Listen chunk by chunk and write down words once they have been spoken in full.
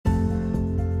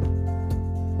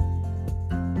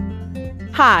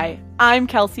Hi, I'm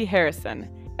Kelsey Harrison,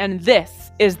 and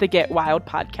this is the Get Wild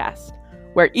podcast,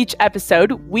 where each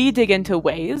episode we dig into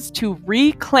ways to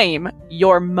reclaim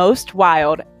your most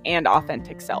wild and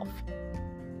authentic self.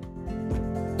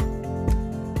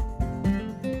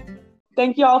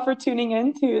 Thank you all for tuning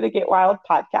in to the Get Wild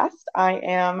podcast. I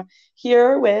am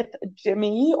here with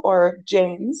Jimmy, or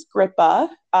James Grippa.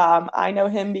 I know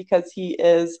him because he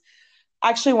is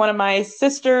actually one of my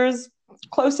sister's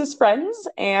closest friends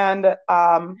and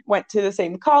went to the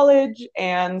same college.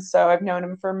 And so I've known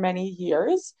him for many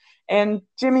years. And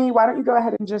Jimmy, why don't you go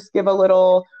ahead and just give a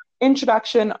little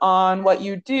introduction on what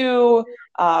you do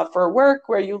for work,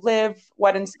 where you live,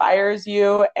 what inspires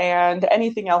you, and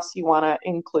anything else you want to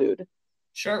include.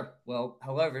 Sure. Well,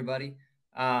 hello, everybody.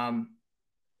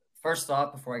 First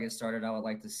off, before I get started, I would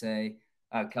like to say,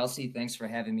 Kelsey, thanks for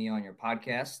having me on your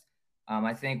podcast.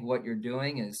 I think what you're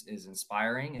doing is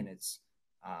inspiring, and it's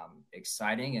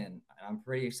exciting, and I'm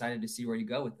pretty excited to see where you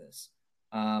go with this.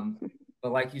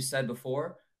 But like you said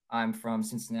before, I'm from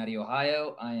Cincinnati,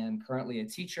 Ohio. I am currently a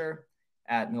teacher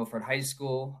at Milford High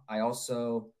School. I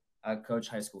also coach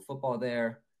high school football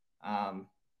there.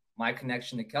 My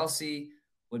connection to Kelsey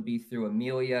would be through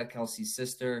Amelia, Kelsey's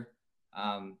sister.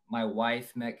 My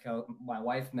wife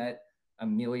met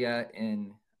Amelia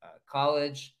in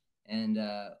college, and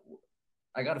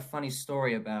I got a funny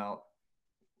story about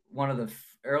one of the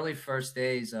early first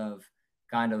days of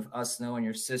kind of us knowing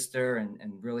your sister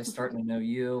and really starting to know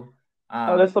you.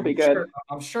 This will be good.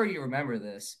 I'm sure you remember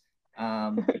this.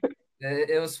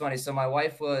 It was funny. So my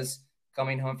wife was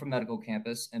coming home from medical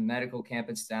campus, and medical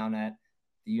campus down at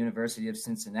the University of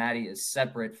Cincinnati is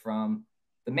separate from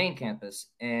the main campus.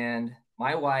 And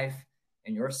my wife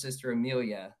and your sister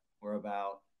Amelia were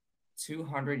about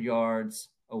 200 yards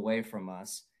away from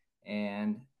us.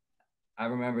 And I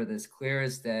remember this clear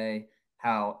as day,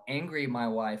 how angry my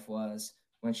wife was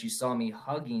when she saw me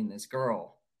hugging this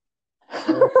girl.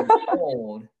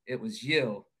 It was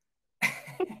you.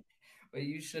 But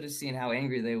you should have seen how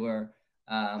angry they were.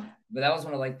 But that was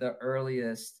one of like the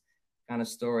earliest kind of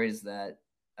stories that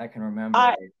I can remember.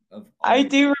 I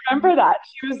do remember that.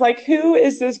 She was like, "Who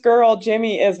is this girl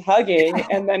Jimmy is hugging?"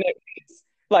 And then it was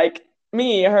like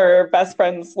me, her best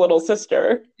friend's little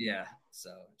sister. Yeah.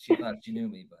 So she thought she knew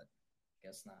me, but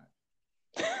guess not.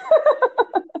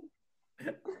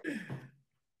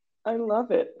 I love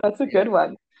it. That's a good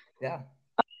one. Yeah.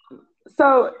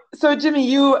 So Jimmy,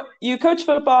 you coach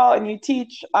football and you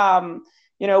teach.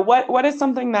 What is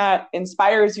something that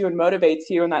inspires you and motivates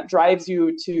you and that drives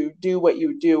you to do what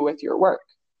you do with your work?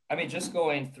 I mean, just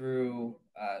going through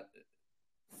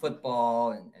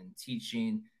football and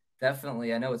teaching,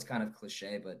 definitely, I know it's kind of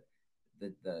cliche, but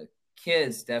the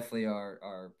kids definitely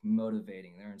are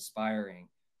motivating. They're inspiring.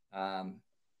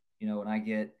 When I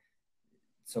get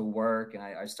to work and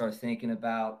I start thinking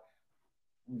about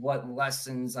what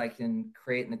lessons I can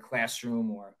create in the classroom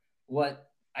or what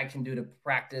I can do to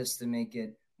practice to make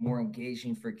it more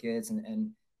engaging for kids.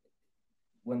 And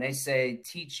when they say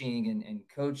teaching and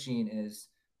coaching is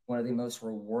one of the most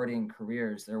rewarding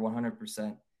careers, they're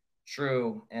 100%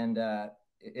 true. And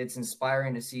it's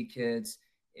inspiring to see kids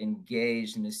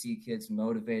engaged and to see kids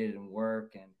motivated in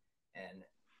work. And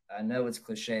I know it's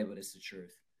cliche, but it's the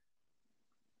truth.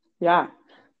 Yeah,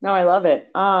 no, I love it.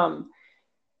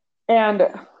 And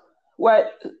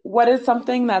what is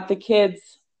something that the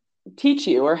kids teach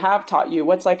you or have taught you?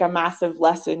 What's like a massive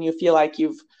lesson you feel like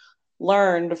you've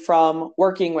learned from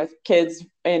working with kids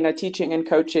in a teaching and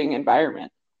coaching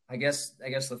environment? I guess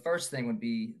the first thing would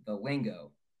be the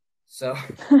lingo. So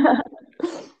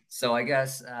I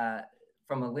guess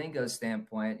from a lingo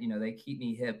standpoint, they keep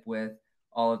me hip with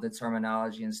all of the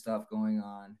terminology and stuff going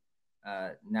on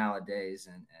nowadays,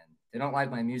 and they don't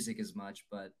like my music as much,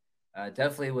 but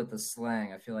definitely with the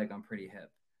slang, I feel like I'm pretty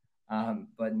hip.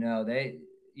 But no, they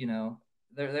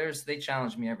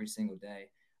challenge me every single day.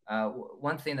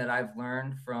 One thing that I've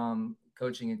learned from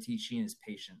coaching and teaching is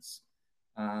patience.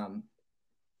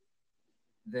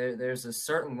 There's a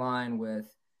certain line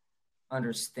with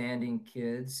understanding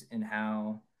kids and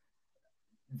how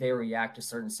they react to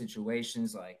certain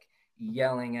situations, like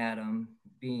yelling at them,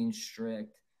 being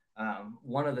strict.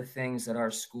 One of the things that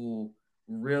our school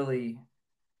really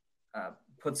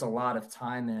puts a lot of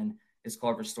time in is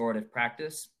called restorative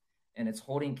practice. And it's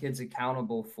holding kids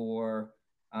accountable for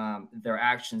their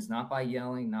actions, not by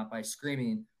yelling, not by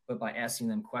screaming, but by asking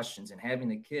them questions and having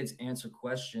the kids answer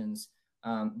questions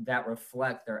that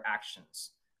reflect their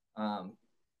actions.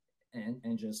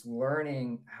 And just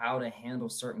learning how to handle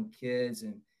certain kids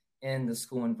and in the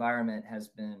school environment has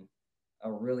been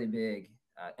a really big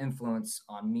influence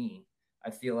on me.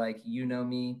 I feel like you know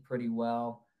me pretty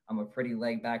well. I'm a pretty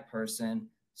laid back person.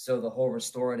 So the whole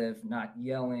restorative, not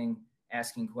yelling,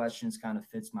 asking questions kind of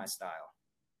fits my style.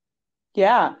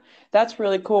 Yeah, that's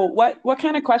really cool. What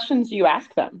kind of questions do you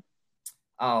ask them?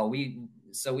 Oh,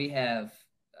 so we have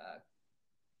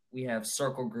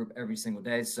circle group every single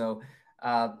day. So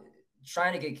uh,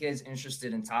 trying to get kids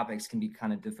interested in topics can be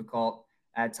kind of difficult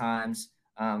at times.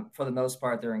 For the most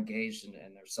part, they're engaged in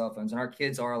their cell phones, and our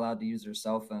kids are allowed to use their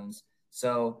cell phones.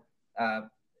 So uh,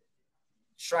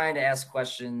 trying to ask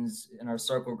questions in our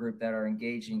circle group that are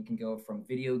engaging can go from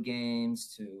video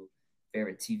games to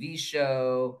favorite TV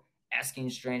show, asking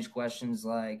strange questions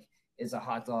like, is a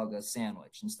hot dog a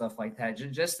sandwich and stuff like that,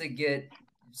 just to get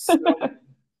some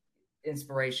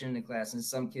inspiration in the class and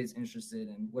some kids interested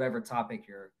in whatever topic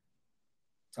you're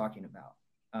talking about.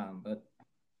 But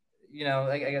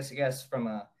I guess from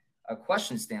a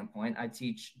question standpoint, I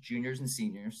teach juniors and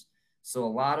seniors, so a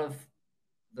lot of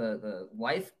the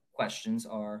life questions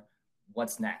are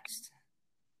what's next,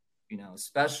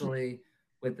 especially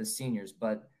with the seniors.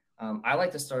 But I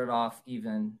like to start it off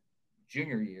even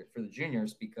junior year for the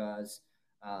juniors because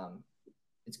um,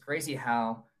 it's crazy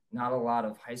how not a lot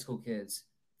of high school kids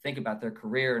think about their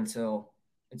career until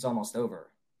it's almost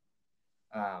over.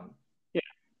 Um, Yeah.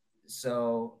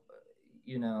 so,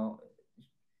 you know,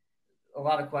 a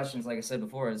lot of questions, like I said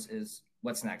before, is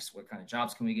what's next? What kind of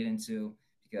jobs can we get into?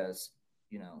 Because,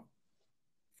 you know,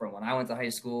 from when I went to high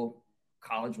school,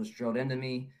 college was drilled into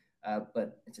me,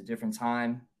 but it's a different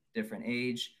time, different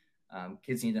age.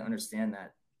 Kids need to understand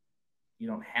that you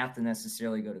don't have to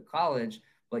necessarily go to college,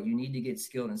 but you need to get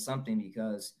skilled in something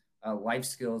because life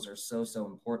skills are so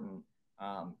important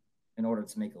um, in order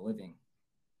to make a living.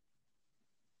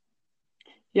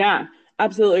 Yeah,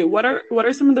 absolutely. What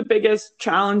are some of the biggest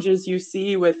challenges you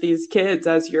see with these kids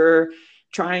as you're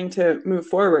trying to move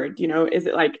forward? Is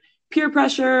it like peer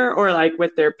pressure or like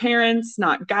with their parents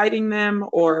not guiding them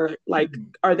or like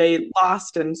Mhm. are they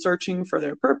lost and searching for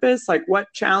their purpose? Like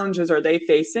what challenges are they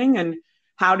facing and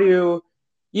how do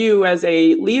you as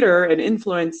a leader and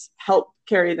influence help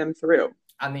carry them through?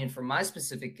 I mean, for my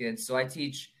specific kids, so I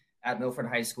teach at Milford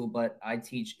High School, but I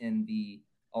teach in the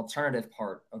alternative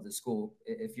part of the school.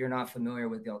 If you're not familiar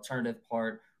with the alternative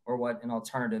part or what an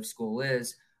alternative school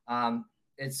is,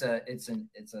 it's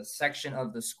a section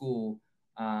of the school,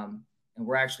 and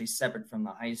we're actually separate from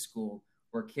the high school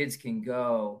where kids can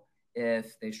go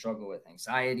if they struggle with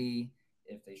anxiety,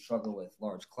 if they struggle with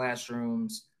large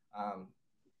classrooms.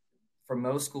 For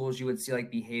most schools, you would see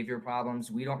like behavior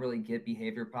problems. We don't really get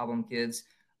behavior problem kids.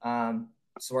 Um,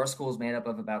 so our school is made up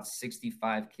of about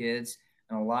 65 kids,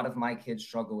 and a lot of my kids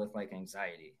struggle with like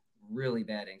anxiety, really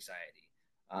bad anxiety.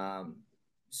 Um,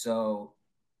 so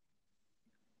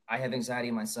I have anxiety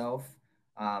myself,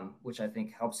 which I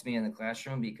think helps me in the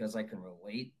classroom because I can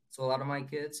relate to a lot of my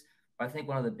kids. But I think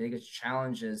one of the biggest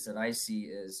challenges that I see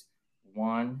is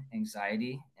one,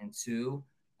 anxiety, and two,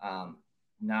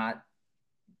 not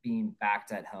being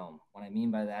backed at home. What I mean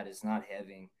by that is not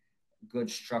having good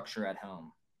structure at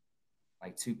home,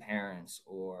 like two parents,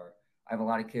 or I have a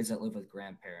lot of kids that live with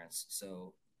grandparents.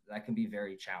 So that can be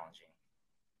very challenging.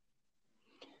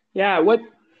 Yeah, what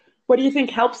do you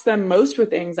think helps them most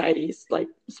with anxieties? Like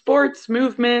sports,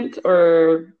 movement,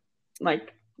 or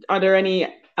like are there any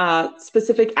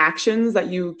specific actions that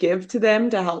you give to them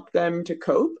to help them to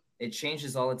cope? It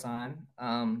changes all the time.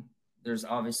 There's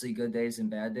obviously good days and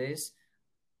bad days.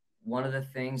 One of the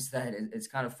things that it's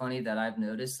kind of funny that I've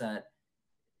noticed that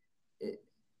it,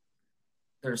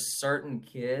 there's certain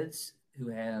kids who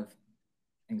have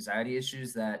anxiety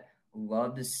issues that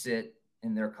love to sit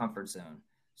in their comfort zone.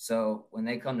 So when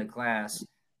they come to class,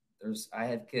 I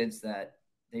have kids that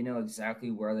they know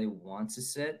exactly where they want to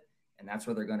sit and that's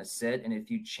where they're going to sit. And if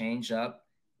you change up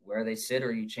where they sit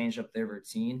or you change up their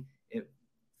routine, it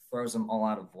throws them all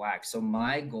out of whack. So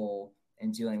my goal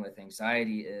in dealing with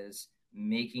anxiety is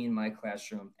making my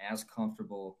classroom as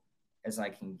comfortable as I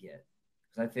can get.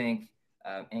 Because I think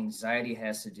anxiety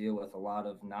has to deal with a lot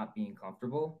of not being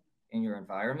comfortable in your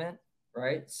environment,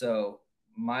 right? So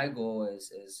my goal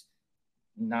is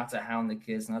not to hound the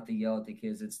kids, not to yell at the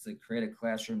kids. It's to create a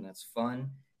classroom that's fun,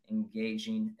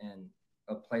 engaging, and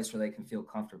a place where they can feel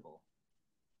comfortable.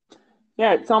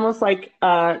 Yeah, it's almost like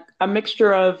a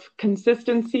mixture of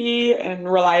consistency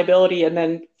and reliability, and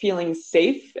then feeling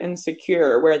safe and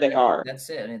secure where they are. That's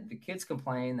it. And the kids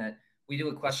complain that we do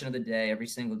a question of the day every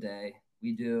single day.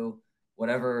 We do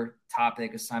whatever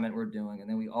topic assignment we're doing, and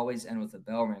then we always end with a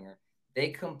bell ringer. They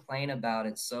complain about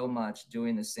it so much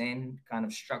doing the same kind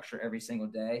of structure every single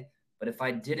day. But if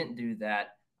I didn't do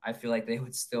that, I feel like they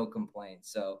would still complain.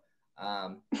 So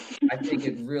um, I think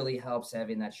it really helps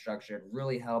having that structure. It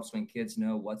really helps when kids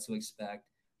know what to expect,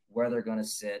 where they're going to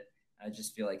sit. I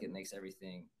just feel like it makes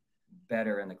everything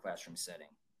better in the classroom setting.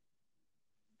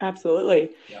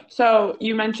 Absolutely. Yep. So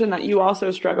you mentioned that you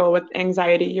also struggle with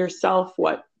anxiety yourself.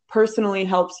 What personally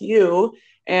helps you,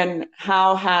 and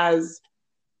how has,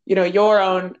 your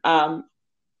own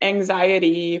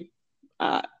anxiety,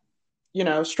 uh,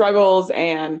 struggles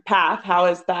and path, how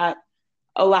has that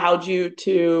allowed you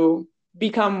to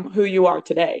become who you are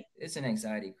today? It's an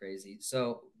anxiety crazy.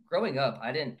 So growing up,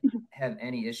 I didn't have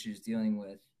any issues dealing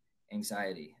with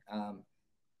anxiety.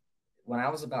 When I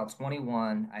was about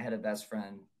 21, I had a best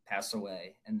friend pass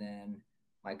away, and then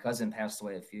my cousin passed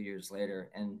away a few years later.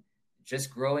 And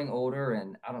just growing older,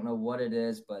 and I don't know what it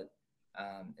is, but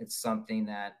it's something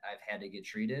that I've had to get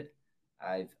treated.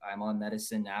 I'm on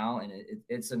medicine now, and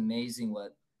it's amazing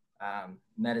what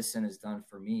medicine has done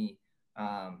for me.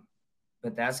 Um,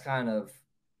 but that's kind of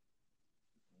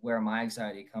where my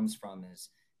anxiety comes from is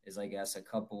I guess a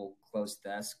couple close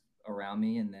deaths around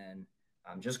me, and then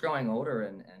just growing older,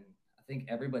 and I think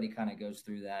everybody kind of goes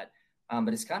through that.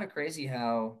 But it's kind of crazy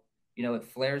how it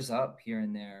flares up here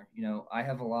and there. I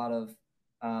have a lot of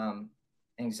um,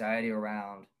 anxiety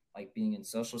around like being in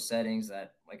social settings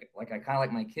that like I kind of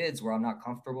like my kids where I'm not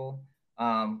comfortable,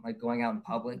 like going out in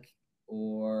public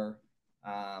or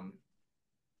um,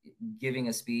 giving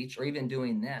a speech or even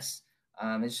doing this.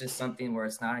 It's just something where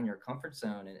it's not in your comfort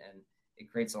zone, and it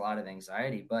creates a lot of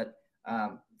anxiety. But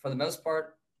for the most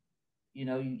part,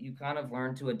 you kind of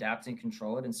learn to adapt and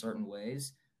control it in certain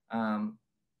ways. Um,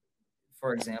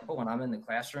 for example, when I'm in the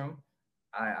classroom,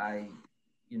 I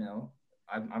you know,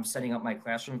 I'm setting up my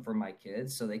classroom for my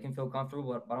kids so they can feel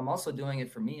comfortable, but I'm also doing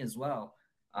it for me as well.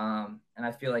 And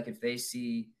I feel like if they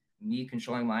see me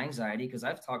controlling my anxiety, because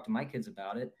I've talked to my kids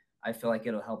about it, I feel like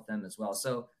it'll help them as well.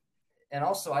 So, and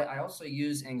also, I also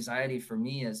use anxiety for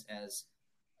me as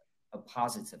a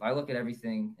positive. I look at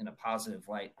everything in a positive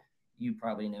light. You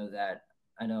probably know that.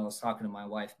 I know I was talking to my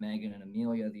wife Megan and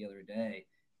Amelia the other day.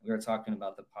 We were talking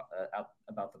about the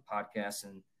podcast,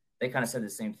 and they kind of said the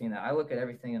same thing, that I look at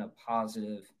everything in a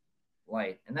positive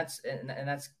light, and that's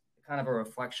kind of a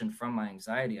reflection from my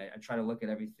anxiety. I try to look at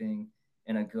everything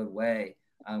in a good way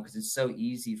because it's so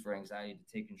easy for anxiety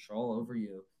to take control over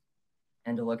you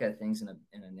and to look at things in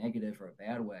a negative or a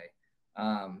bad way.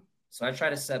 So I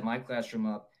try to set my classroom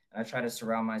up, and I try to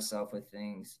surround myself with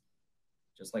things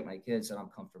just like my kids that I'm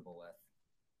comfortable with.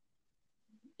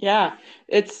 Yeah,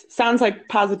 it sounds like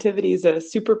positivity is a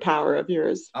superpower of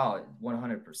yours. Oh,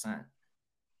 100%.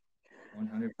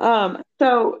 100.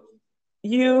 So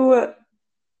you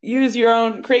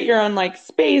create your own like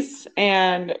space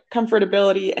and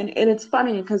comfortability. And it's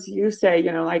funny because you say,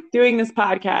 like doing this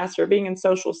podcast or being in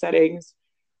social settings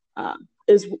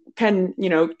is can,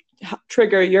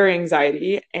 trigger your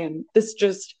anxiety. And this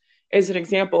just is an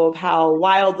example of how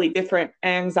wildly different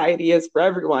anxiety is for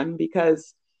everyone.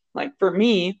 Because, like, for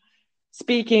me,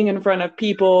 speaking in front of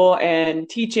people and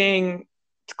teaching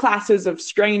classes of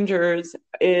strangers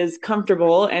is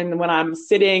comfortable. And when I'm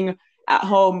sitting at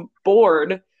home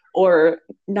bored or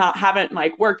not haven't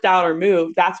like worked out or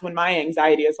moved, that's when my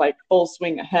anxiety is like full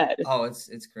swing ahead. Oh,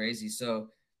 it's crazy. So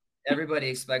everybody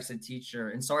expects a teacher,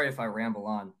 and sorry if I ramble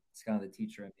on. It's kind of the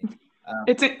teacher in me.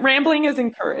 It's rambling is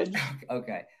encouraged.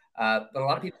 Okay. But a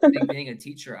lot of people think being a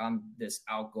teacher, I'm this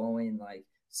outgoing, like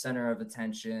center of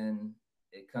attention.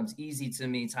 It comes easy to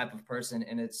me type of person.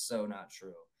 And it's so not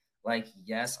true. Like,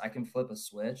 yes, I can flip a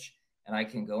switch and I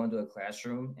can go into a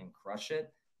classroom and crush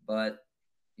it. But,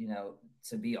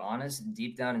 to be honest,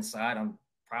 deep down inside, I'm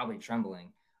probably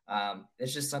trembling.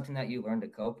 It's just something that you learn to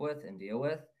cope with and deal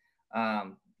with.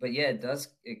 But yeah,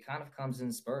 it kind of comes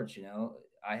in spurts.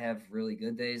 I have really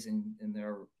good days, and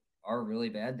there are really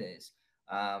bad days.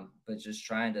 But just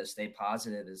trying to stay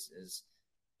positive is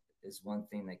one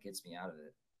thing that gets me out of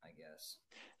it, I guess.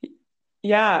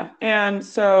 Yeah. And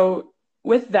so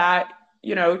with that,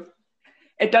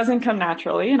 it doesn't come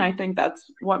naturally. And I think that's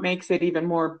what makes it even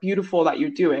more beautiful that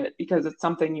you do it because it's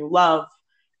something you love,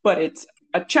 but it's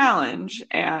a challenge.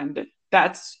 And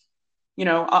that's,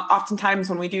 oftentimes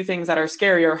when we do things that are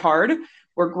scary or hard,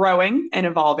 we're growing and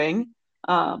evolving.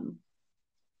 Um,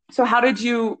 so, how did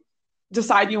you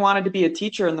decide you wanted to be a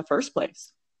teacher in the first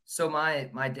place? So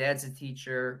my dad's a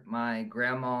teacher. My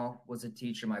grandma was a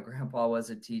teacher. My grandpa was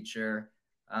a teacher.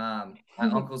 My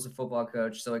uncle's a football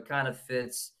coach. So it kind of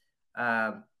fits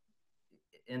um,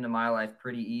 into my life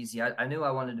pretty easy. I knew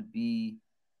I wanted to be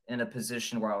in a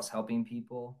position where I was helping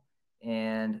people,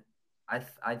 and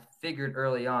I figured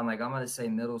early on, like I'm going to say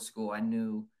middle school, I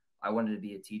knew I wanted to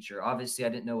be a teacher. Obviously, I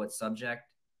didn't know what subject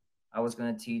I was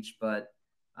going to teach, but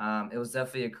it was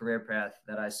definitely a career path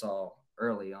that I saw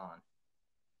early on.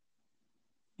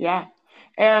 Yeah.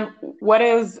 And what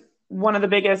is one of the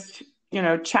biggest,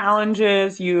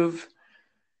 challenges you've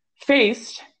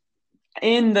faced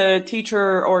in the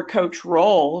teacher or coach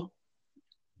role?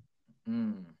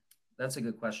 Mm, that's a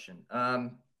good question. I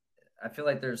feel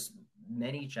like there's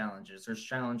many challenges. There's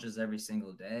challenges every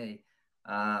single day.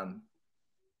 Um,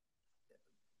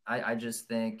 I just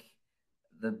think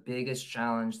the biggest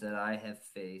challenge that I have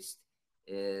faced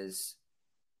is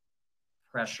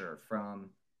pressure from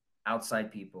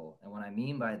outside people. And what I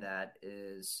mean by that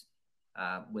is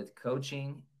with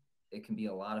coaching, it can be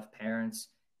a lot of parents,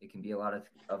 it can be a lot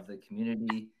of the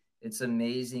community. It's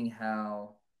amazing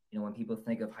how, when people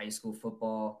think of high school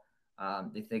football,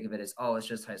 they think of it as, oh, it's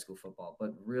just high school football.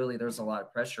 But really, there's a lot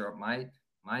of pressure.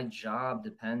 My job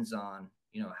depends on,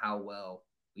 how well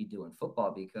we do in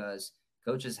football because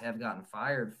coaches have gotten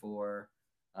fired for,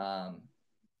 um,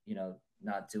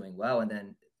 not doing well. And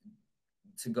then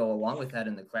to go along with that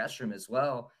in the classroom as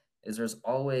well is there's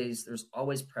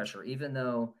always pressure, even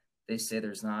though they say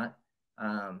there's not.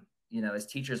 As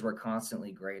teachers, we're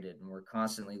constantly graded and we're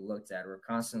constantly looked at. We're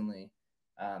constantly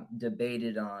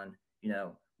debated on,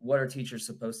 what are teachers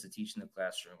supposed to teach in the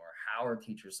classroom or how are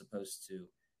teachers supposed to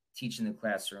teach in the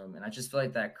classroom. And I just feel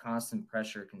like that constant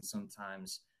pressure can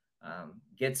sometimes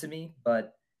get to me.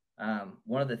 But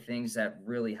one of the things that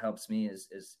really helps me is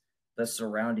the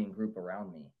surrounding group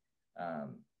around me.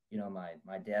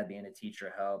 My dad being a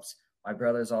teacher helps. My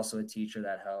brother's also a teacher,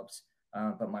 that helps.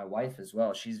 But my wife as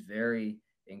well. She's very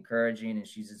encouraging and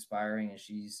she's inspiring and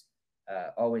she's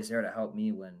always there to help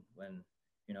me when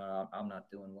I'm not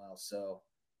doing well. So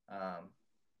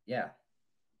yeah,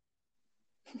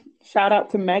 Shout out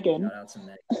to Megan. shout out to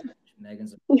Megan.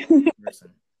 Megan's a good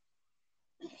person.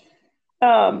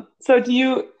 So do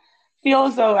you feel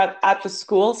as though at the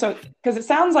school, so because it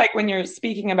sounds like when you're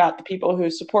speaking about the people who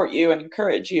support you and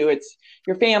encourage you, it's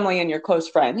your family and your close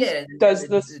friends. Yeah, Does the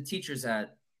this, teachers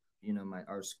at my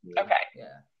our school. okay, Yeah,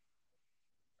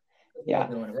 yeah.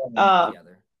 we're all in Um,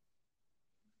 together.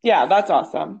 yeah, that's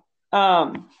awesome.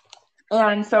 Um,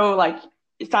 and so like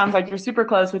it sounds like you're super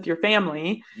close with your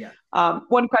family. Yeah.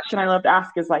 One question I love to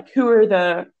ask is like, who are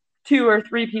the two or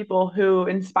three people who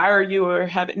inspire you or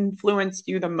have influenced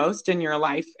you the most in your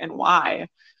life and why?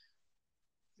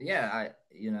 Yeah,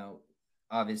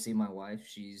 obviously my wife,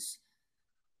 she's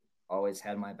always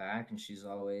had my back and she's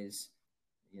always,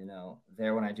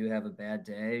 there when I do have a bad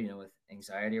day, with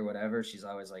anxiety or whatever. She's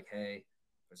always like, hey,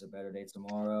 there's a better day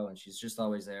tomorrow. And she's just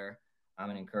always there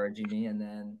and encouraging me. And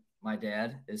then my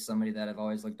dad is somebody that I've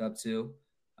always looked up to.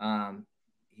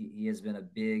 He has been a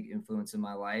big influence in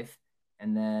my life.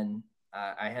 And then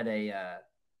I had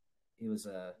he was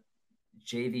a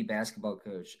JV basketball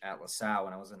coach at LaSalle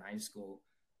when I was in high school.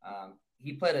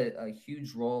 He played a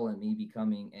huge role in me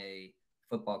becoming a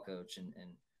football coach and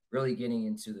really getting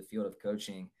into the field of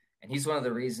coaching. And he's one of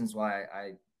the reasons why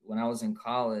when I was in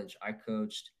college, I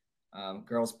coached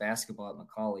girls basketball at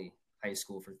Macaulay High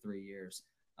School for 3 years,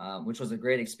 which was a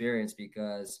great experience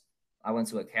because I went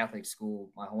to a Catholic school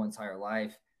my whole entire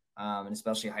life, and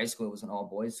especially high school, it was an all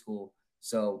boys school.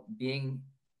 So being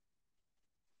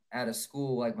at a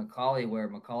school like Macaulay, where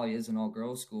Macaulay is an all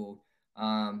girls school,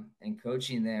 and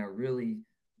coaching there really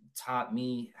taught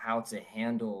me how to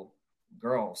handle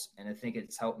girls. And I think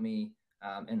it's helped me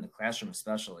in the classroom,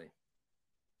 especially.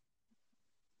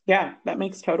 Yeah, that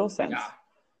makes total sense. Yeah.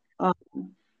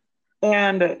 Um,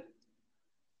 and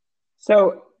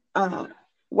so, uh,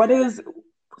 what is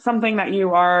something that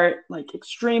you are like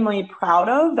extremely proud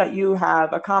of that you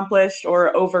have accomplished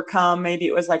or overcome? Maybe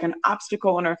it was like an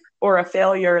obstacle or a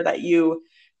failure that you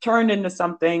turned into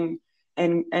something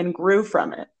and grew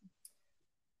from it.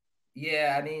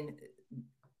 Yeah. I mean,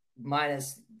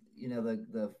 minus,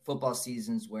 the football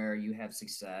seasons where you have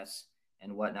success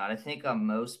and whatnot. I think I'm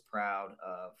most proud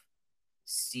of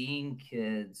seeing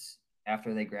kids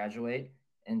after they graduate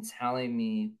and telling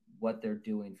me what they're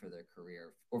doing for their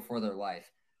career or for their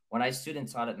life. When I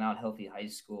student taught at Mount Healthy High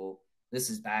School, this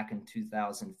is back in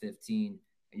 2015,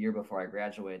 a year before I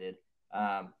graduated.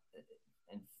 And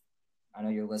I know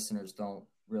your listeners don't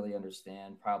really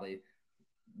understand probably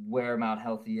where Mount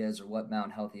Healthy is or what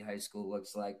Mount Healthy High School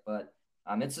looks like, but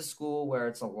it's a school where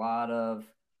it's a lot of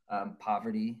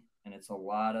poverty and it's a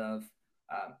lot of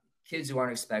kids who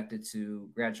aren't expected to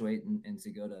graduate and to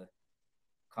go to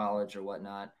college or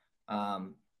whatnot.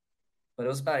 But it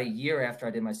was about a year after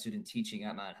I did my student teaching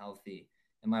at Mount Healthy,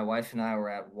 and my wife and I were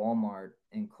at Walmart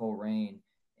in Coleraine,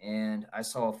 and I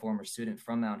saw a former student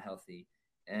from Mount Healthy,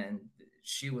 and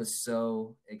she was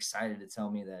so excited to tell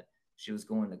me that she was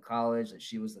going to college, that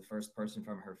she was the first person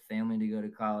from her family to go to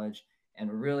college,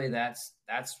 and really that's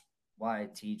why I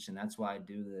teach and that's why I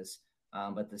do this.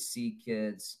 But to see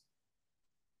kids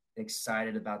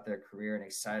excited about their career and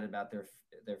excited about their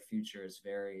future is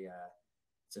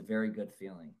it's a very good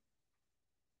feeling.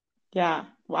 Yeah.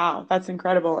 Wow. That's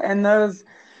incredible. And those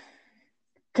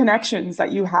connections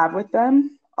that you have with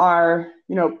them are,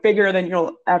 bigger than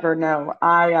you'll ever know.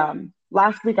 I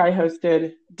last week I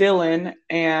hosted Dylan,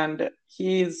 and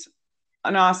he's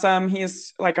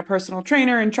like a personal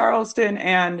trainer in Charleston,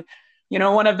 and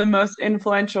one of the most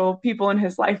influential people in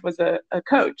his life was a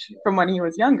coach from when he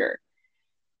was younger.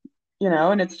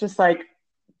 And it's just like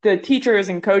the teachers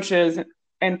and coaches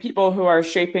and people who are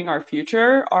shaping our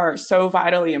future are so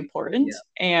vitally important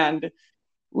Yeah. and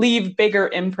leave bigger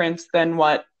imprints than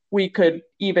what we could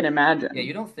even Yeah, imagine.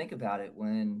 you don't think about it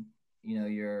when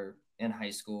you're in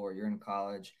high school or you're in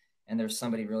college and there's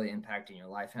somebody really impacting your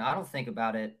life. And I don't think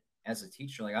about it as a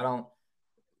teacher. Like I don't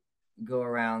go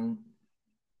around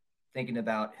thinking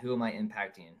about who am I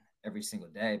impacting every single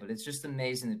day, but it's just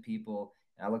amazing the people.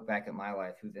 And I look back at my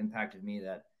life who've impacted me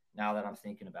that now that I'm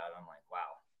thinking about it, I'm like,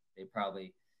 wow, they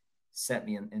probably set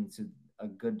me into a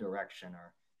good direction,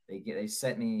 or they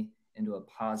set me into a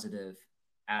positive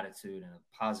attitude and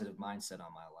a positive mindset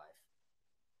on my life.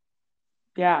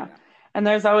 Yeah. Yeah. And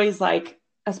there's always like,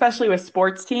 especially with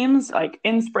sports teams, like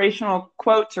inspirational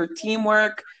quotes or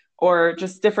teamwork or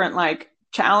just different like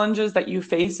challenges that you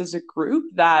face as a group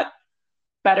that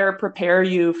better prepare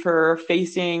you for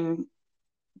facing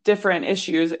different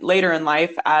issues later in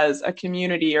life as a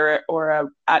community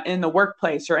in the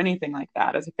workplace or anything like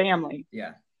that as a family.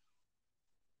 Yeah.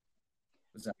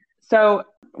 Was that? So,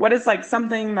 what is like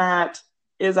something that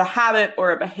is a habit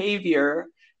or a behavior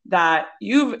that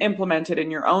you've implemented in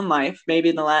your own life, maybe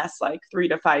in the last like 3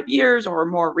 to 5 years or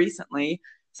more recently,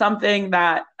 something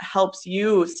that helps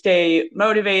you stay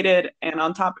motivated and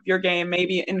on top of your game,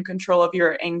 maybe in control of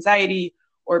your anxiety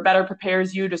or better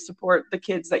prepares you to support the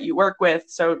kids that you work with?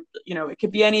 So, it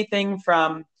could be anything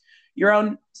from your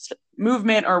own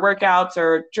movement or workouts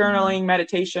or Mhm. journaling,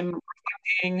 meditation,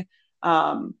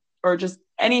 um, or just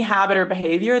any habit or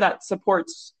behavior that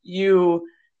supports you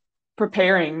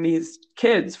preparing these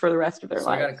kids for the rest of their So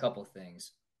I got a lives. couple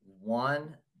things.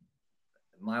 One,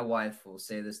 my wife will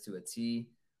say this to a T.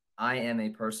 I am a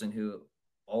person who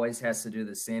always has to do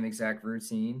the same exact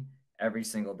routine every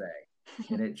single day,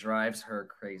 and it drives her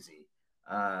crazy.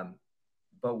 Um,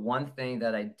 but one thing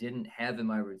that I didn't have in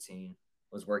my routine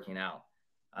was working out.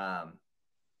 Um,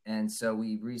 and so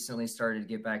we recently started to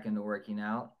get back into working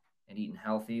out and eating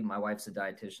healthy. My wife's a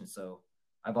dietitian, so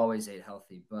I've always ate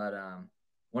healthy. But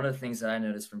one of the things that I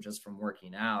noticed from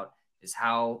working out is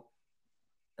how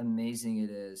amazing it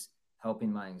is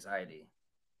helping my anxiety.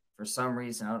 For some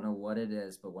reason, I don't know what it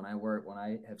is, but when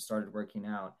I have started working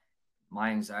out, my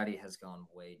anxiety has gone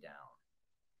way down.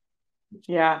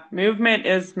 Yeah, movement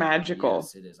is magical.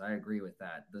 Yes, it is. I agree with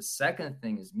that. The second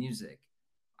thing is music.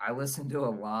 I listen to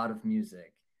a lot of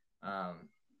music, um,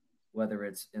 whether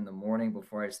it's in the morning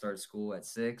before I start school at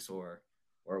 6 or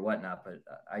whatnot. But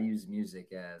I use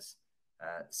music as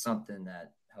something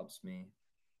that helps me.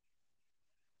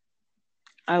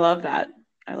 I love that.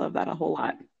 I love that a whole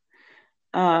lot.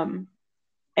 Um,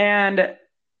 and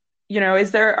are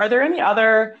there any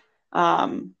other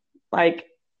um, like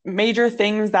major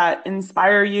things that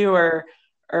inspire you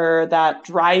or that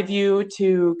drive you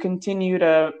to continue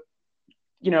to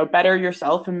better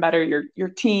yourself and better your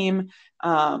team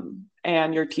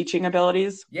and your teaching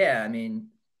abilities? Yeah, I mean,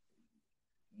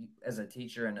 as a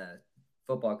teacher and a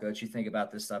football coach, you think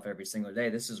about this stuff every single day.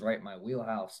 This is right in my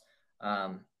wheelhouse.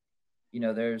 Um,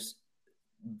 there's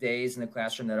days in the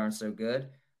classroom that aren't so good,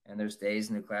 and there's days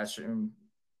in the classroom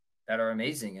that are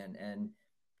amazing. And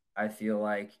I feel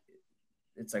like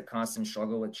it's a constant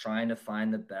struggle with trying to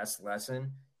find the best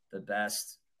lesson, the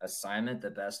best assignment, the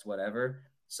best whatever.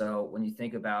 So when you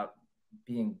think about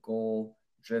being goal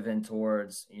driven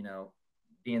towards,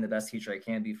 being the best teacher I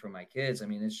can be for my kids, I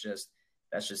mean, that's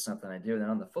just something I do. And then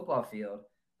on the football field,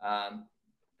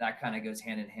 that kind of goes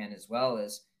hand in hand as well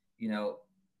as, you know,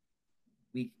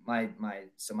 my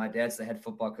dad's the head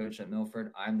football coach at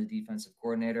Milford. I'm the defensive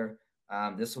coordinator.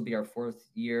 This will be our fourth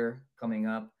year coming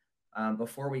up.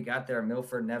 Before we got there,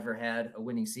 Milford never had a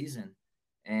winning season,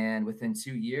 and within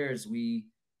 2 years, we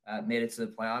made it to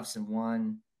the playoffs and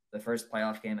won the first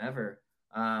playoff game ever.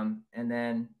 And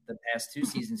then the past two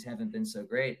seasons haven't been so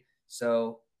great.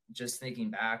 So just thinking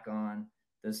back on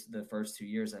the first 2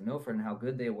 years at Milford and how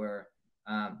good they were,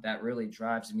 that really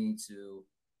drives me to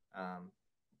um,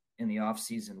 in the off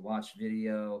season, watch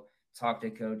video, talk to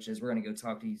coaches. We're going to go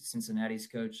talk to Cincinnati's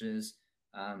coaches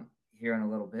here in a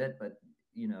little bit, but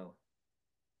you know,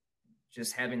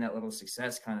 just having that little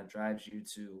success kind of drives you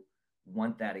to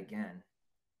want that again.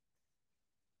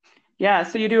 Yeah,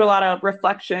 so you do a lot of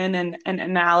reflection and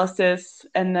analysis,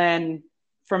 and then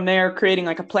from there, creating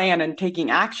like a plan and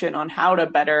taking action on how to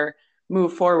better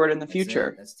move forward in the That's it.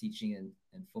 future. That's teaching in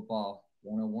football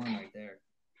 101 right there.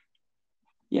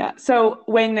 Yeah. So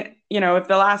when, if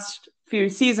the last few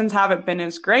seasons haven't been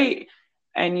as great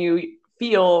and you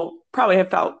probably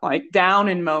have felt like down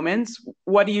in moments,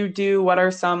 what do you do? What are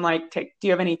some like, do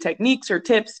you have any techniques or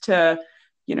tips to,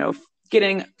 you know,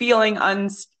 getting, feeling,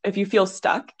 if you feel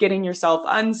stuck, getting yourself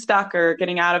unstuck or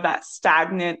getting out of that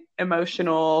stagnant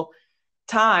emotional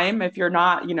time if you're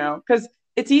not, because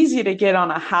it's easy to get on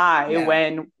a high Yeah.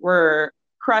 when we're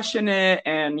crushing it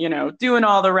and, doing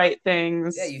all the right Yeah,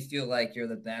 things. you feel like you're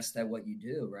the best at what you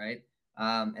do, right?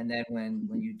 And then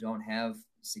when you don't have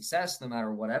success, no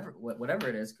matter whatever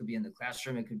it is, could be in the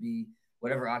classroom, it could be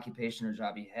whatever occupation or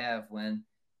job you have. When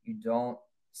you don't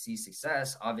see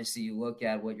success, obviously you look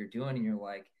at what you're doing and you're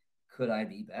like, could I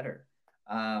be better?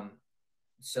 Um,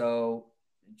 so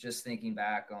just thinking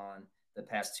back on the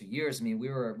past 2 years, I mean, we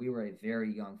were a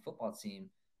very young football team.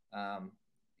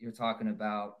 You're talking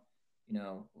about, you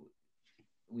know,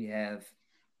 we have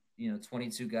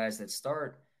 22 guys that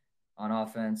start on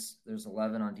offense. There's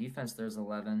 11 on defense. There's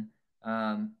 11.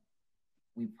 Um,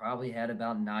 we probably had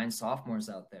about 9 sophomores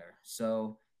out there.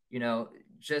 So,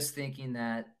 just thinking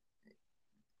that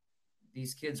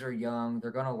these kids are young,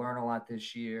 they're going to learn a lot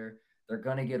this year. They're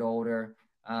going to get older,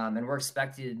 and we're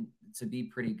expected to be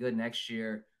pretty good next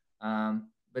year.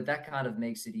 But that kind of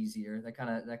makes it easier. That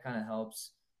kind of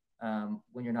helps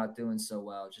when you're not doing so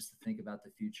well. Just to think about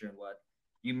the future and what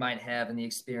you might have and the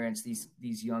experience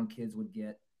these young kids would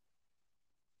get.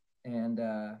 And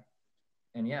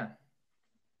yeah.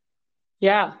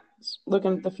 Yeah,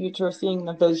 looking at the future, seeing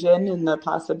the vision and the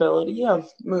possibility of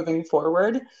moving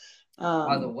forward.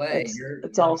 By the way, It's your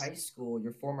it's your all high school,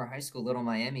 your former high school, Little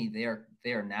Miami, they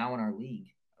are now in our league.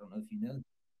 I don't know if you know.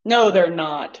 No, they're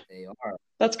not. They are.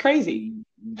 That's crazy.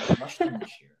 We crushed them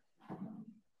this year.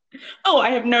 Oh, I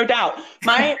have no doubt.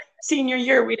 My senior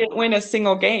year, we didn't win a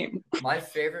single game. My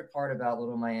favorite part about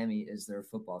Little Miami is their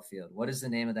football field. What is the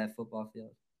name of that football field?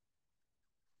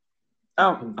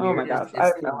 It's the Oh my weirdest. gosh, I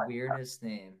It's have the no, weirdest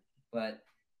name, but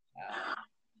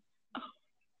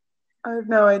I have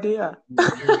no idea.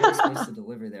 you're supposed to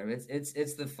deliver there.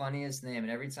 It's the funniest name, and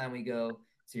every time we go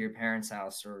to your parents'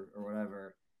 house or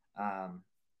whatever,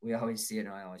 we always see it, and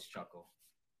I always chuckle.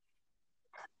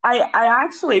 I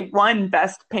actually won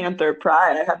Best Panther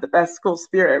Pride. I had the best school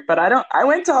spirit, but I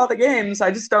went to all the games.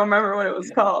 I just don't remember what it was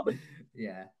called.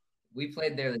 Yeah, we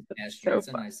played there this past year. So It's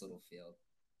a fun. nice little field.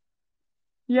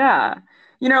 Yeah.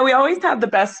 We always have the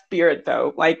best spirit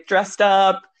though, like dressed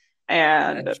up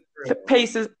and That's true.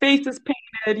 faces painted,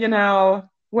 It went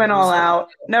was all hard. out.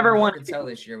 It Never was won. hard to tell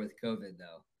this year with COVID,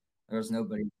 though. There was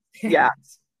nobody. Yeah,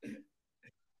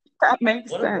 that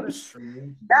makes What a sense.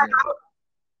 strange Yeah. year.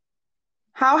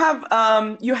 How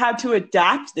have you had to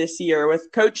adapt this year with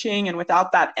coaching and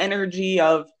without that energy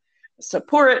of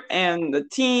support and the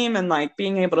team and like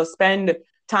being able to spend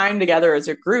time together as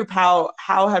a group? How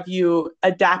have you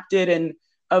adapted and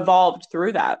evolved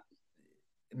through that?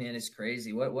 Man, it's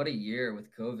crazy. What a year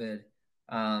with COVID.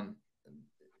 Um,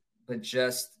 but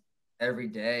just every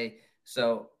day.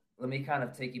 So let me kind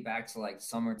of take you back to like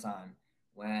summertime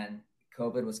when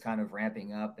COVID was kind of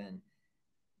ramping up and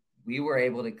we were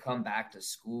able to come back to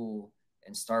school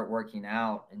and start working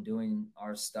out and doing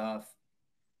our stuff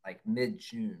like mid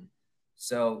June.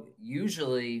 So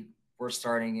usually we're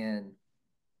starting in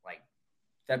like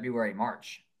February,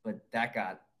 March, but that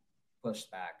got pushed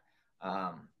back.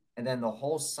 And then the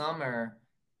whole summer,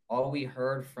 all we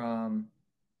heard from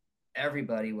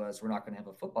everybody was we're not going to have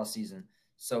a football season.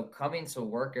 So coming to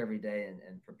work every day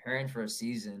and preparing for a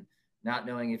season, not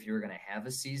knowing if you were going to have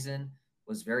a season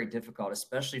was very difficult,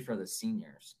 especially for the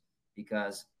seniors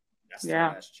because that's their Yeah.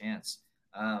 last chance.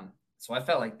 So I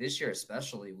felt like this year,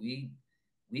 especially,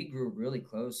 we grew really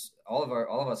close. All of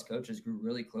us coaches grew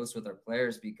really close with our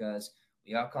players because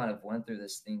we all kind of went through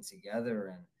this thing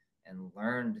together and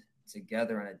learned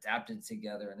together and adapted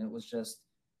together, and it was just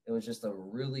a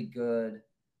really good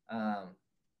um,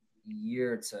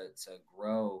 year to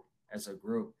grow as a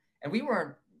group. And we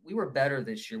were better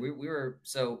this year. We were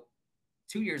so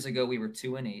 2 years ago we were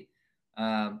 2-8.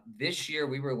 This year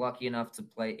we were lucky enough to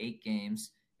play 8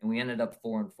 games and we ended up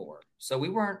 4-4. So we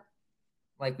weren't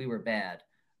like we were bad,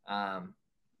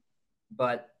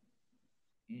 but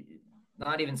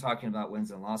not even talking about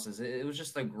wins and losses. It was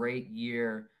just a great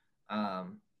year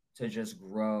to just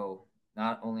grow,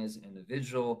 not only as an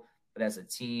individual but as a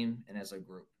team and as a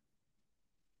group.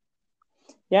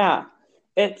 Yeah.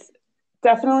 It's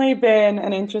definitely been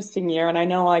an interesting year. And I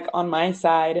know, like, on my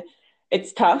side,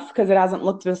 it's tough because it hasn't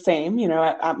looked the same,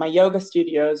 at my yoga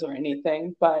studios or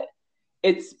anything, but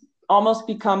it's almost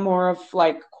become more of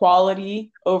like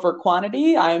quality over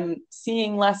quantity. I'm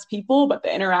seeing less people, but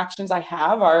the interactions I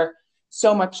have are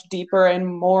so much deeper and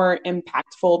more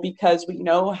impactful because we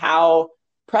know how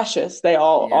precious they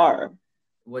all Yeah. are.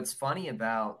 What's funny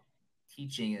about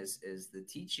teaching is the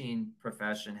teaching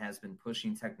profession has been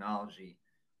pushing technology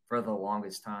for the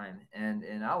longest time.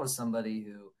 And I was somebody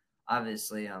who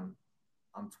obviously I'm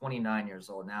 29 years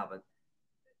old now, but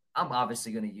I'm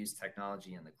obviously going to use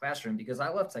technology in the classroom because I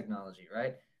love technology,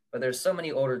 right? But there's so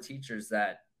many older teachers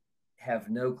that have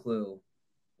no clue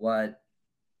what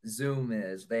Zoom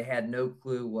is. They had no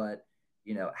clue what,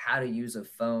 how to use a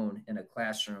phone in a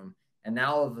classroom. And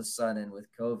now all of a sudden with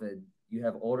COVID, you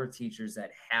have older teachers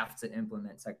that have to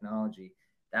implement technology.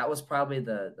 That was probably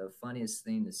the funniest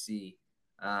thing to see.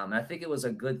 I think it was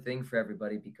a good thing for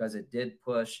everybody because it did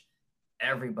push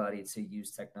everybody to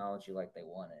use technology like they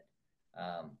wanted.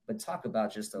 But talk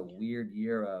about just a weird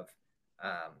year of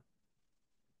um,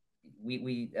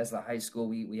 we as the high school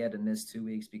we had to miss 2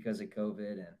 weeks because of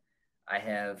COVID, and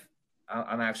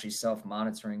I'm actually self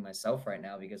monitoring myself right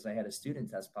now because I had a student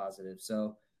test positive.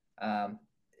 So um,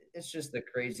 it's just a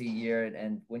crazy year,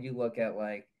 and when you look at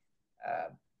like uh,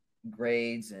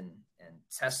 grades and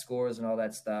test scores and all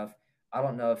that stuff, I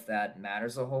don't know if that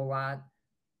matters a whole lot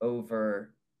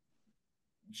over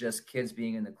just kids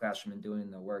being in the classroom and doing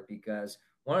the work because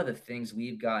one of the things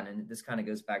we've gotten, and this kind of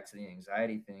goes back to the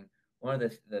anxiety thing, one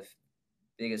of the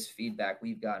biggest feedback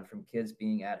we've gotten from kids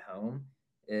being at home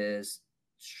is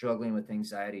struggling with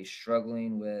anxiety,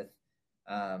 struggling with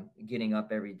getting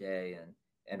up every day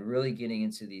and really getting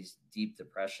into these deep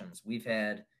depressions.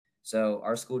 So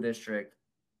our school district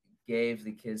gave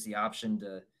the kids the option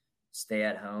to stay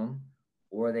at home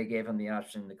or they gave them the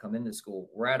option to come into school.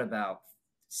 We're at about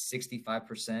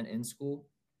 65% in school.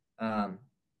 Um,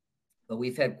 but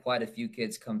we've had quite a few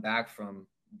kids come back from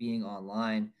being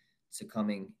online to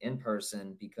coming in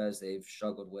person because they've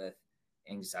struggled with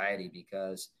anxiety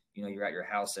because you're at your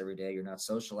house every day, you're not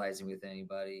socializing with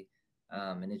anybody,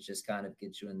 and it just kind of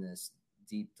gets you in this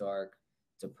deep dark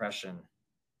depression.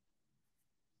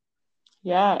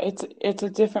 Yeah, it's a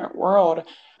different world.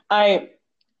 I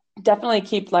definitely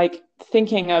keep like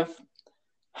thinking of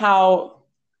how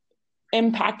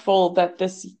impactful that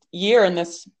this year and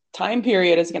this time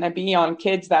period is going to be on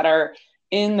kids that are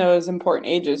in those important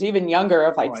ages, even younger,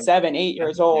 of Oh, like 7, 8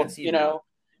 years old, that's even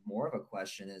more of a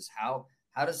question is how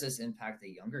does this impact the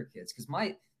younger kids? Because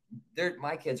my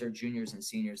kids are juniors and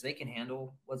seniors. They can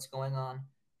handle what's going on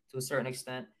to a certain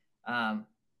extent. Um,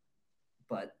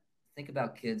 but think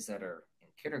about kids that are in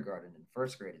kindergarten and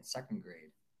first grade and second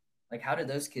grade. Like, how did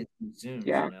those kids use Zooms?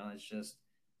 Yeah, It's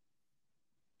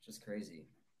just crazy.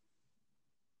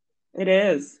 it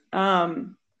is.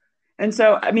 And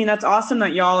so, I mean, that's awesome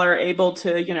that y'all are able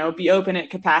to, be open at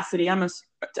capacity.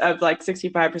 Of like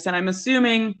 65%. I'm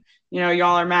assuming, y'all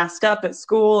are masked up at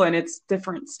school and it's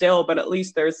different still, but at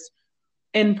least there's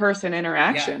in-person Yeah, I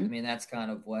interaction. mean that's kind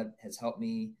of what has helped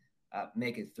me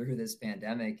make it through this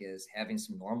pandemic is having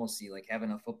some normalcy, like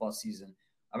having a football season.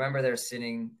 I remember they're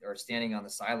sitting or standing on the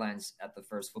sidelines at the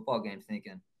first football game,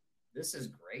 thinking, "This is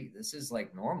great. This is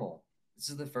like normal. This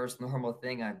is the first normal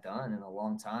thing I've done in a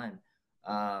long time."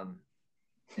 Um,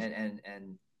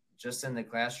 and just in the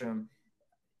classroom,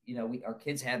 our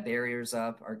kids have barriers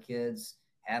up. Our kids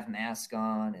have masks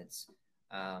on.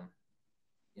 Um,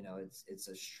 it's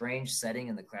a strange setting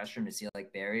in the classroom to see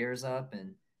like barriers up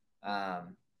and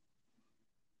um,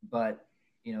 but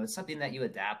it's something that you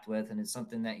adapt with and it's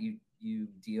something that you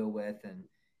deal with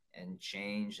and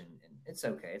change and it's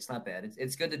okay, it's not bad,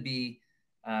 it's good to be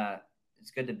uh it's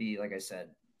good to be, like I said,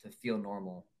 to feel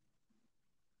normal.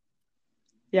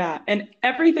 Yeah, and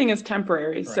everything is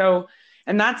temporary. Correct. So,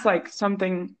 and that's like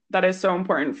something that is so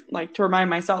important, like to remind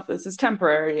myself this is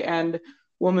temporary and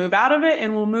we'll move out of it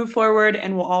and we'll move forward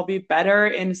and we'll all be better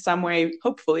in some way,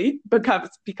 hopefully,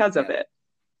 because of Yeah. it.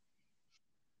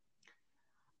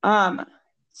 Um,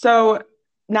 so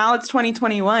now it's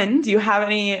 2021. Do you have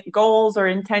any goals or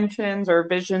intentions or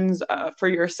visions for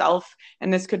yourself?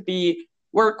 And this could be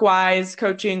work wise,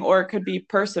 coaching, or it could be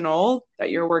personal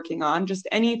that you're working on. Just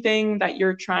anything that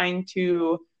you're trying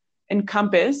to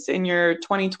encompass in your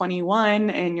 2021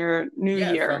 and your new Yeah,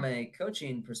 from year. a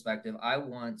coaching perspective, I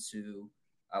want to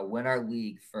win our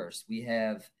league first. We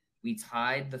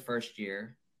tied the first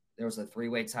year. There was a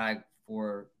three-way tie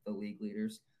for the league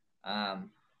leaders. Um,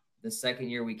 the second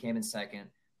year we came in second,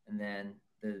 and then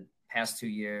the past 2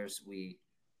 years we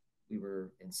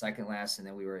were in second last, and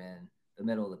then we were in the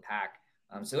middle of the pack.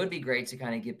 So it would be great to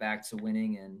kind of get back to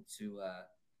winning and to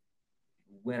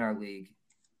win our league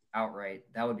outright.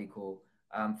 That would be cool.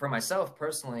 For myself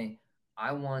personally,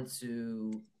 I want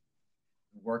to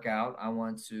work out. I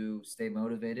want to stay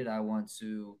motivated. I want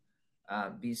to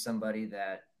be somebody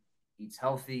that eats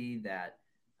healthy, that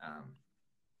um,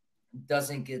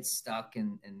 doesn't get stuck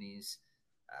in these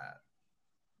uh,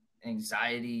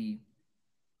 anxiety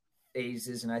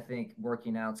phases. And I think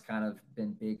working out's kind of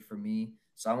been big for me.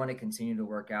 So I want to continue to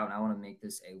work out and I want to make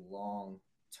this a long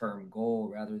term goal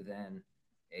rather than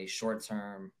a short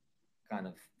term kind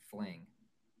of fling.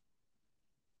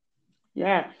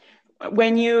 Yeah.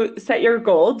 When you set your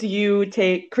goal, do you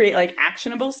create like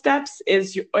actionable steps?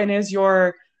 Is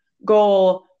your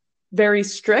goal very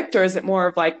strict, or is it more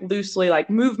of like loosely like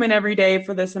movement every day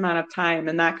for this amount of time?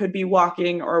 And that could be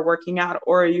walking or working out,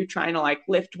 or are you trying to like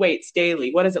lift weights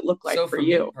daily? What does it look like So for for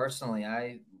me you? personally,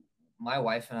 my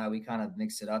wife and I, we kind of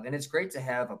mix it up, and it's great to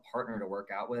have a partner to work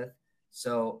out with.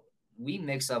 So we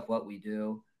mix up what we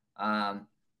do. Um,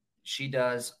 she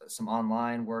does some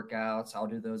online workouts. I'll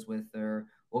do those with her.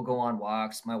 We'll go on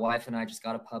walks. My wife and I just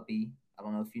got a puppy. I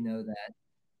don't know if you know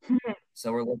that.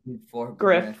 So we're looking for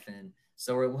Griff. Griff, and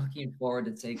so we're looking forward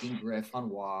to taking Griff on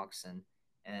walks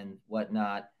and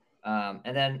whatnot.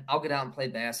 And then I'll get out and play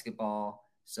basketball.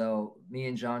 So me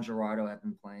and John Gerardo have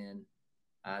been playing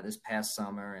this past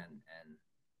summer, and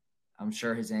I'm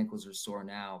sure his ankles are sore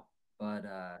now, but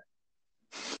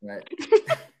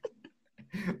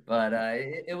but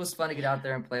it was fun to get out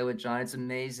there and play with John. It's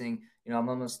amazing. You know, I'm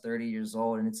almost 30 years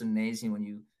old, and it's amazing when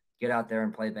you get out there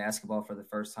and play basketball for the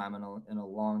first time in a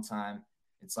long time.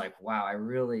 It's like, wow, I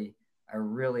really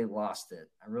lost it.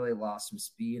 I really lost some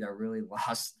speed. I really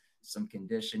lost some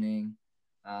conditioning.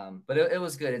 But it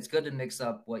was good. It's good to mix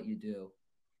up what you do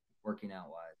working out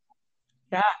wise.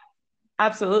 Yeah,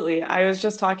 absolutely. I was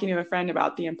just talking to a friend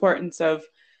about the importance of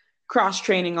cross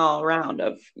training all around,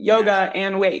 of Yes. yoga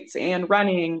and weights and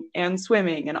running and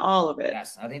swimming and all of it.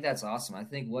 Yes, I think that's awesome. I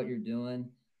think what you're doing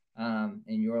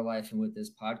in your life and with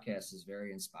this podcast is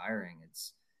very inspiring.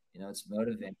 It's it's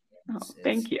motivating. Oh, It's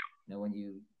thank you. when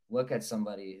you look at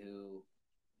somebody who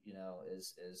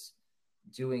is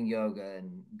doing yoga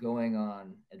and going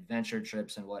on adventure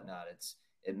trips and whatnot.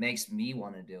 It makes me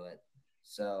want to do it.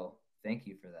 So thank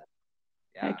you for that.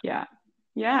 Yeah. Heck yeah.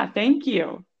 Yeah, thank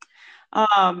you.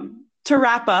 To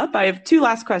wrap up, I have two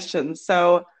last questions.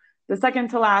 So the second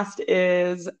to last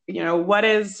is, what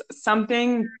is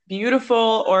something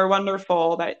beautiful or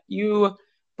wonderful that you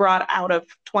brought out of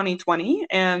 2020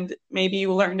 and maybe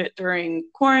you learned it during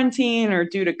quarantine or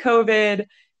due to COVID?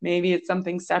 Maybe it's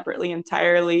something separately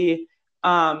entirely.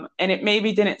 And it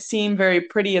maybe didn't seem very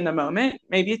pretty in the moment.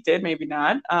 Maybe it did, maybe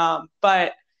not.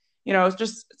 But it's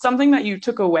just something that you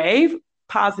took away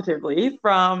positively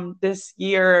from this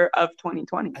year of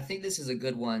 2020. I think this is a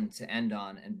good one to end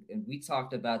on. And we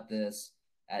talked about this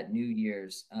at New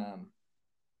Year's.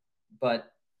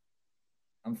 But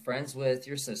I'm friends with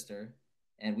your sister,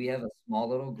 and we have a small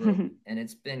little group, and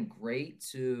it's been great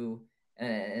to,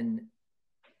 and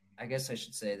I guess I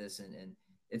should say this, and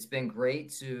it's been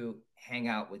great to hang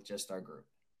out with just our group,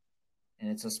 and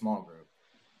it's a small group.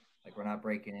 Like we're not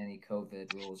breaking any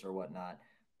COVID rules or whatnot,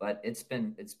 but it's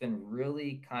been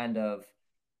really kind of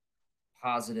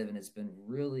positive, and it's been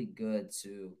really good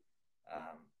to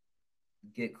um,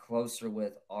 get closer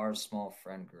with our small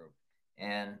friend group.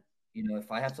 And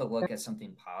if I have to look at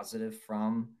something positive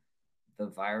from the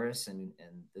virus and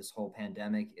this whole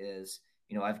pandemic is,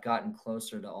 I've gotten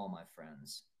closer to all my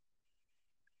friends.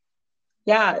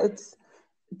 Yeah, it's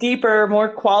deeper, more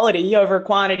quality over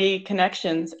quantity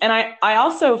connections. And I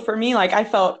also, for me, like I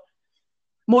felt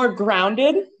more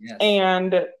grounded Yes.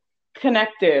 and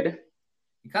connected.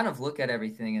 You kind of look at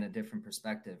everything in a different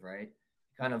perspective, right?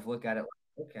 You kind of look at it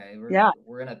like, okay, Yeah.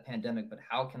 we're in a pandemic, but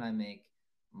how can I make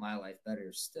my life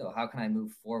better still? How can I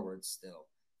move forward still,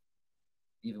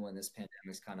 even when this pandemic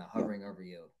is kind of hovering over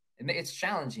you? It's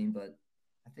challenging, but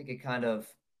I think it kind of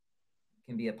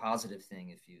can be a positive thing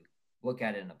if you look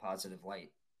at it in a positive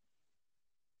light.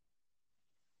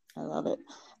 I love it.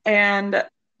 And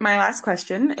my last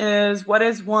question is, what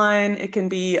is one? It can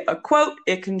be a quote,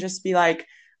 it can just be like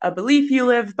a belief you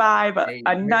live by, but Hey,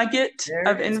 a nugget there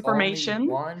of is only information.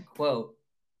 one quote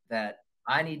that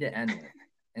I need to end with,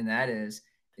 and that is,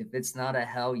 if it's not a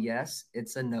hell yes,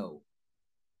 it's a no.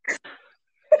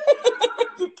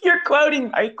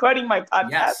 Are you quoting my Yes,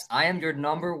 podcast? I am your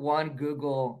number one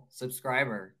Google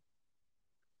subscriber.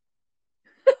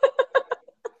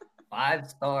 5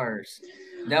 stars.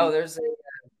 No, I there's a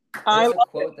love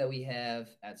quote that we have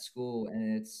at school,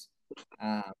 and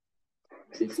um,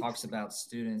 it talks about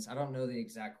students. I don't know the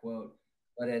exact quote,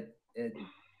 but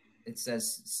it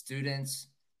says students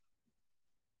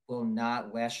will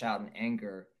not lash out in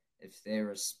anger if they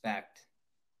respect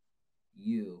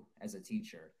you as a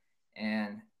teacher.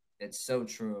 And it's so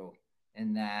true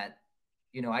in that,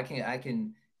 I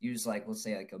can use, like, let's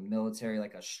say, like a military,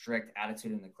 like a strict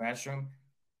attitude in the classroom,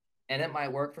 and it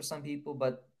might work for some people,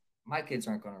 but my kids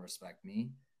aren't going to respect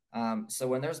me. So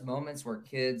when there's moments where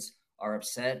kids are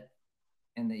upset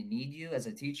and they need you as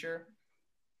a teacher,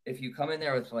 if you come in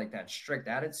there with like that strict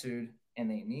attitude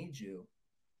and they need you,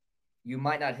 you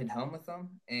might not hit home with them,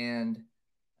 and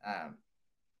um,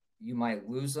 you might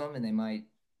lose them, and they might,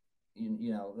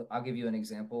 I'll give you an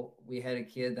example. We had a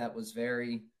kid that was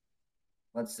very,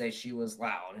 let's say, she was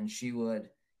loud, and she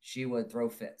would throw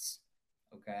fits.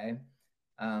 Okay.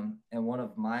 And one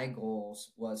of my goals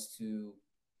was to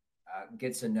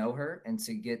get to know her and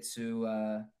to get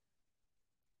to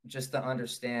just to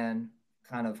understand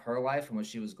kind of her life and what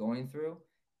she was going through.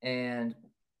 And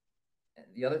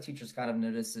the other teachers kind of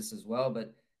noticed this as well.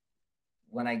 But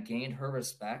when I gained her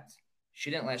respect,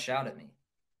 she didn't lash out at me.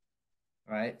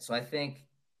 Right. So I think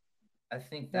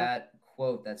that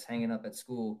quote that's hanging up at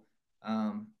school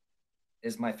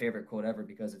is my favorite quote ever,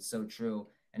 because it's so true,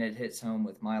 and it hits home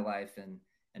with my life and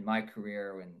my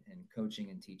career and coaching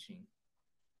and teaching.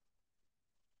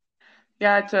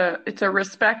 Yeah, it's a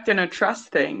respect and a trust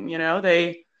thing,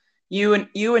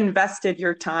 you invested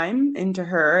your time into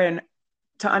her and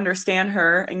to understand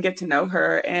her and get to know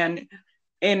her, and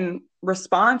in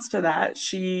response to that,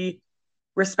 she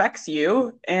respects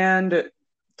you and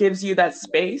gives you that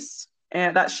space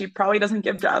and that she probably doesn't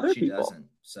give to other She people. doesn't.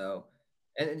 So,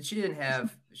 and she didn't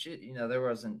have, there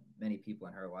wasn't many people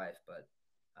in her life, but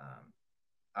um,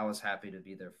 I was happy to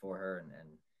be there for her,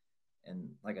 and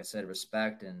like I said,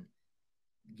 respect and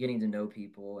getting to know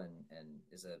people and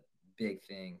is a big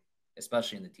thing,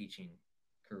 especially in the teaching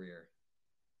career.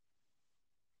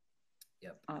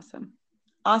 Yep. Awesome.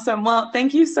 Awesome. Well,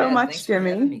 thank you so Yeah, thanks much, for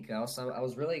having Jimmy. me, Kel. So I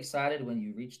was really excited when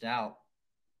you reached out.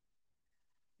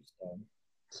 So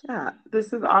Yeah,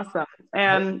 this is awesome. I hope,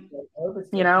 And, I hope it you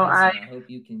still know, counts, I and I hope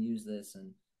you can use this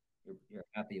and you're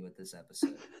happy with this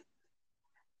episode.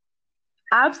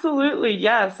 absolutely,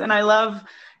 yes. And I love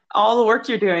all the work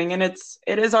you're doing. And it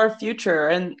is our future.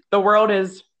 And the world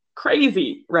is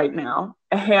crazy right now.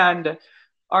 And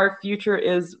our future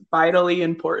is vitally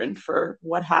important for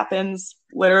what happens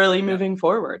literally Yep. moving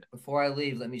forward. Before I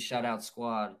leave, let me shout out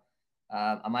Squad.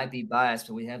 I might be biased,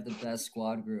 but we have the best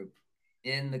squad group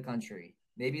in the country,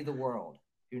 maybe the world.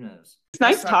 Who knows? It's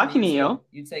Nice nice talking to talking you to too.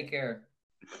 you. You take care.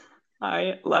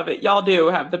 I love it. Y'all do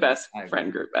have the best I agree.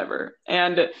 friend group ever.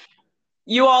 And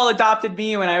you all adopted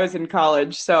me when I was in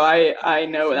college, so I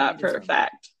know To be that for a determined.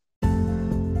 fact.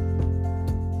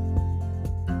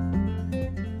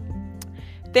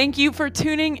 Thank you for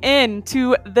tuning in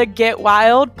to the Get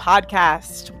Wild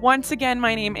podcast. Once again,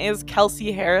 my name is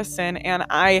Kelsey Harrison, and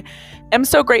I am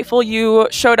so grateful you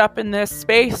showed up in this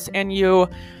space and you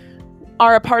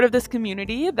are a part of this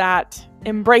community that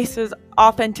embraces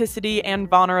authenticity and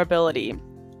vulnerability.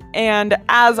 And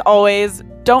as always,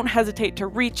 don't hesitate to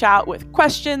reach out with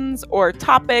questions or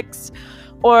topics,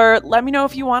 or let me know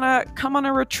if you want to come on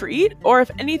a retreat or if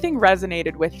anything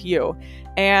resonated with you.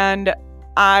 And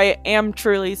I am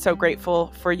truly so grateful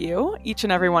for you, each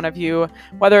and every one of you,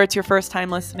 whether it's your first time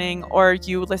listening or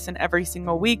you listen every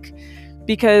single week,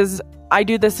 because I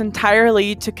do this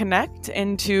entirely to connect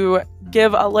and to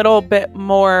give a little bit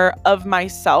more of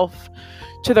myself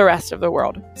to the rest of the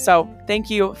world. So thank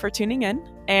you for tuning in,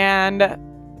 and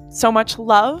so much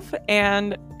love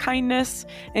and kindness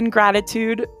and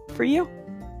gratitude for you.